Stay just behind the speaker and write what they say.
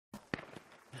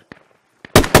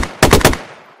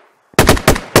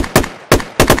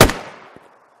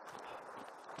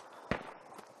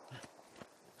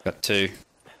Got two.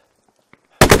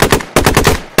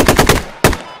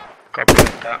 Copy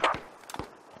that.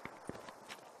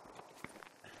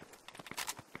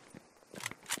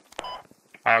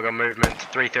 I got movement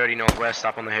 330 northwest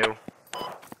up on the hill.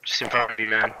 Just in front of you,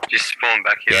 man. Just spawn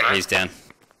back here, Yeah, mate. he's down.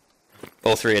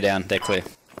 All three are down, they're clear.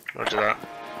 Roger that.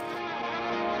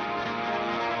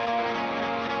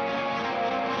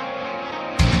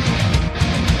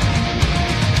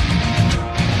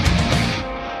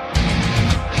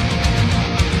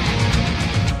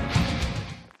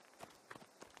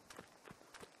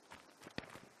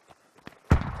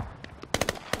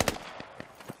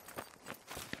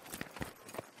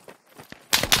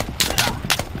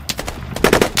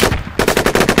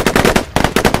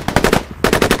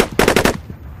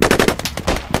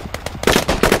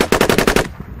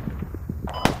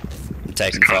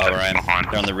 Taking fire where I am.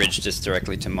 They're on the ridge just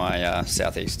directly to my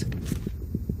southeast.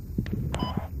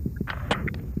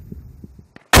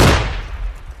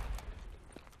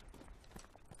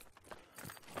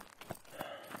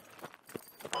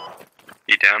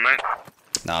 You down, mate?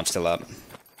 No, I'm still up.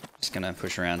 Just gonna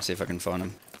push around and see if I can find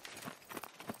them.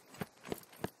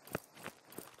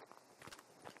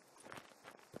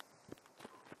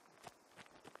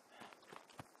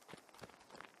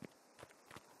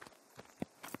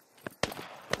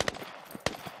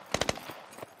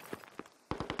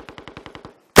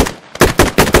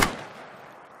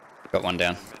 Got one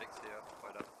down.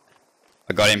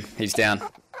 I got him. He's down.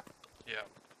 Yeah.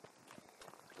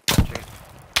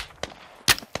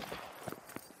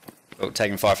 Oh,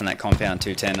 taking fire from that compound,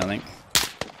 210, I think.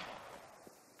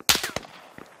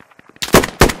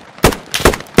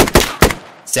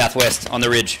 Southwest, on the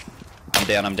ridge. I'm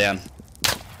down, I'm down.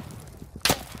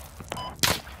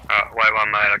 Wait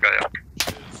one, mate, I got you.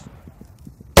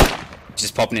 He's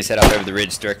just popping his head up over the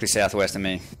ridge, directly southwest of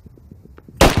me.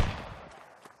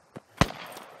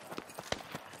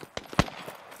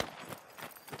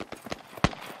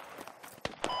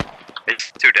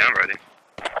 He's two down, Brody.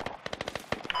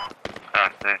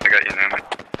 Ah, yeah, I got you now, mate.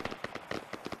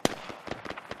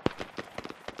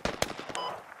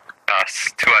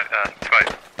 Two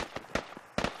eight.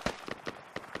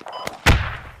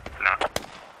 Nah.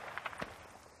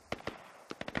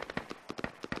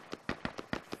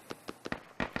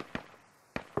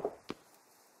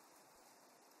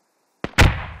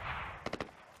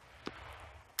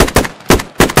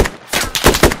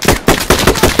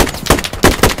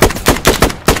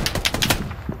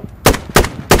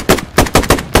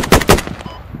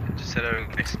 Just head over to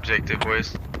the next objective,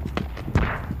 boys.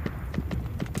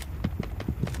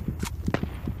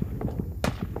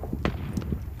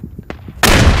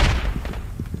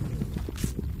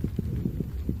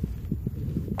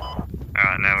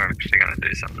 Alright, now we're actually gonna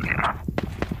do something here.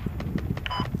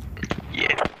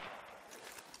 Yeah.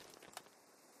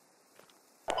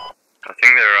 I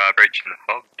think they're breaching the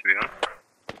fob, to be honest.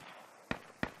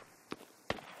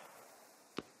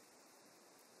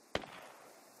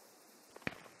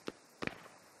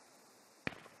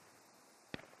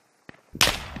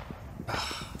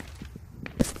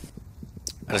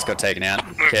 I just got taken out.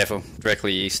 Careful,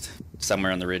 directly east,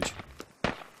 somewhere on the ridge.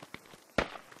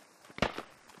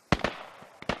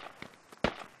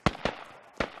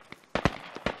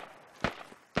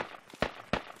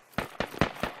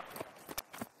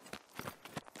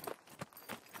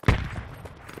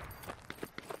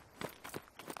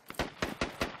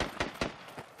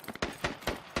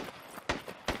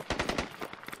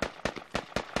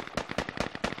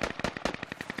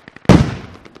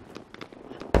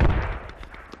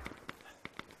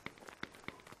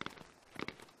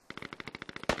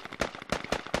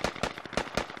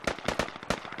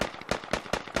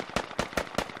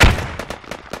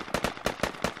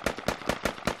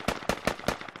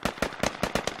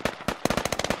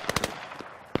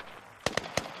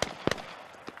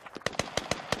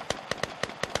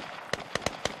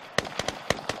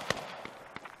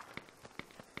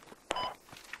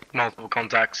 Multiple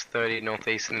contacts, 30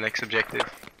 northeast in the next objective.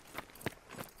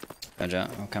 Roger,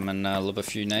 I'll come and lob a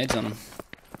few nades on them.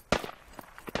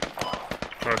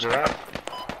 Roger that.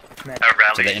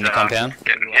 So they're in the compound?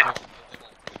 Getting hit.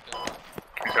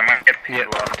 So I might get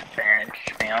people up to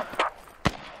finish me up.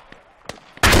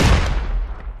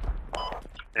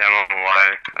 Yeah, I'm on the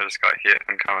way. I just got hit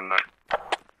and coming though.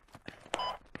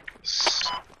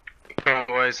 Come on,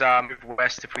 boys, move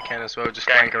west if we can as well. Just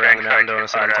flank around the mountain door on the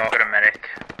side top. I've got a medic.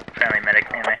 Friendly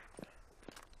medic near me.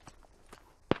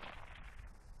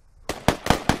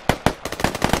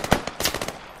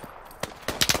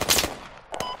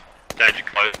 Danger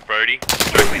close, Brody.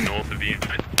 Directly north of you.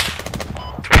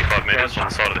 25 metres on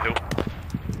the side of the hill.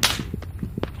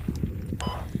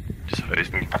 Just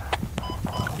Who's me?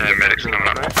 Yeah, medic's coming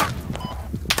up. I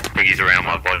think he's around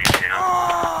my body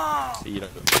now. So you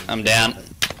don't. I'm down.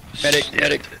 Medic,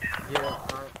 medic.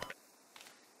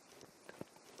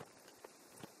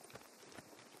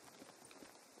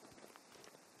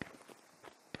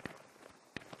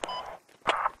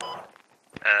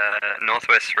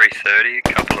 Northwest 330, a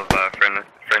couple of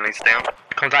friendlies down.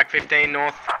 Contact 15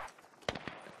 north.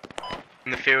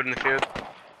 In the field,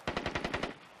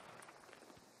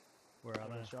 Where are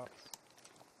they? Shots.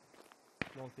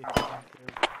 Got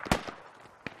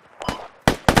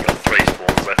 3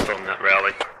 spawns left on that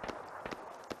rally.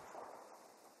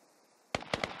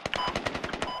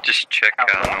 Just check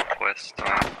northwest.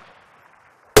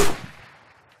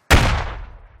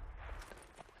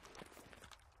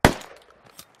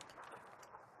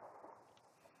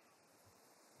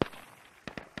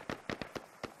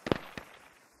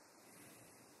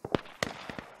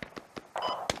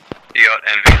 You got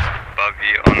enemies above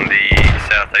you on the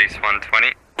southeast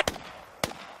 120.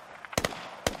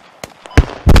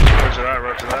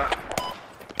 Roger that.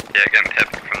 Yeah, getting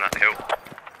peppered from that hill.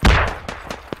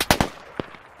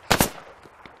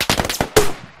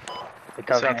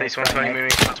 Southeast 120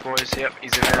 moving shots, boys. Yep,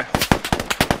 he's in there.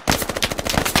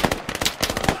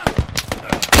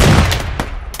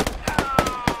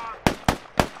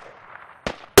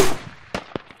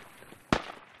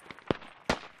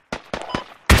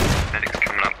 Medic's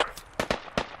coming up.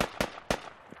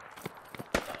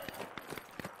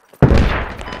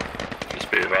 Just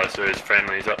be advised there is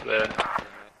friendlies up there.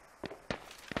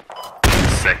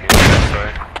 Second,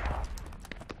 sorry.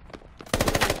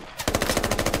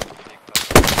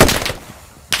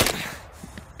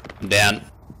 I'm down.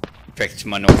 Directed to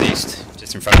my northeast,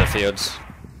 just in front of the fields.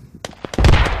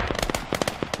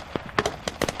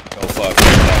 Goal 5, goal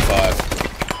 5.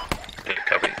 Yeah,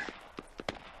 copy.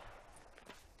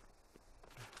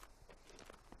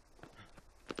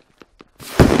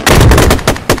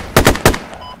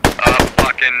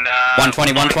 Fucking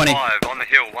 120, 120. 195 on the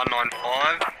hill,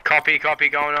 195. Copy,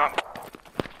 going up.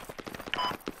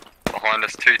 Behind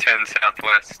us, 210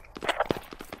 southwest.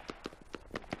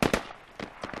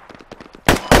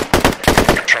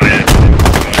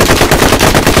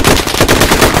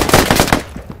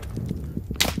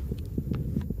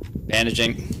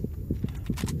 Bandaging.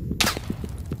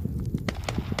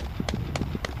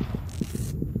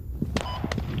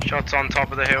 Shots on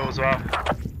top of the hill as well.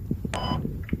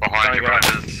 Behind you,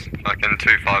 brothers. Fucking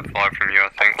 255 from you, I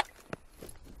think.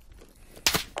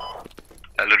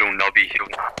 That little knobby hill.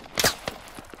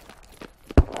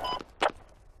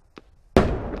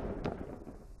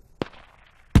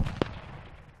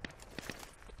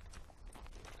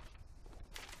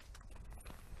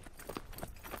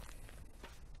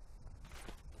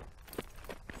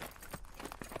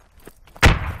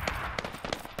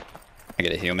 I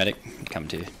get a heal medic. Come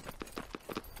to you.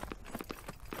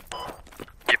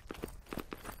 Yep.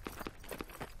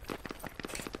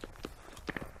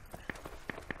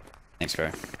 Thanks, bro.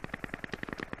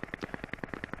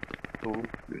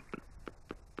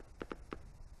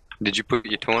 Did you put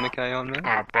your tourniquet on there?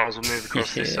 Alright, boys, we'll move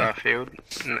across this field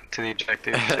to the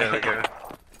objective. There we go.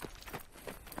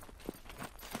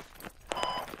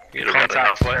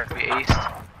 Contact slightly east,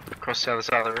 across the other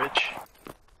side of the ridge.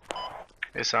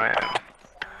 Yes, I am.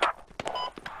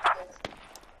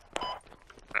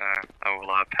 I will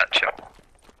patch up.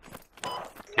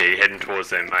 Yeah, you're heading towards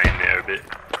their main there a bit.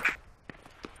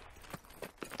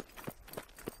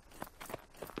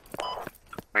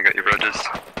 I got your Rogers.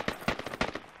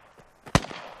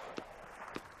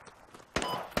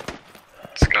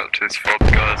 Let's go up to this fob,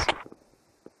 guys.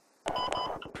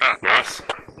 Ah, Nice.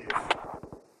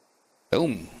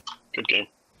 Boom. Good game.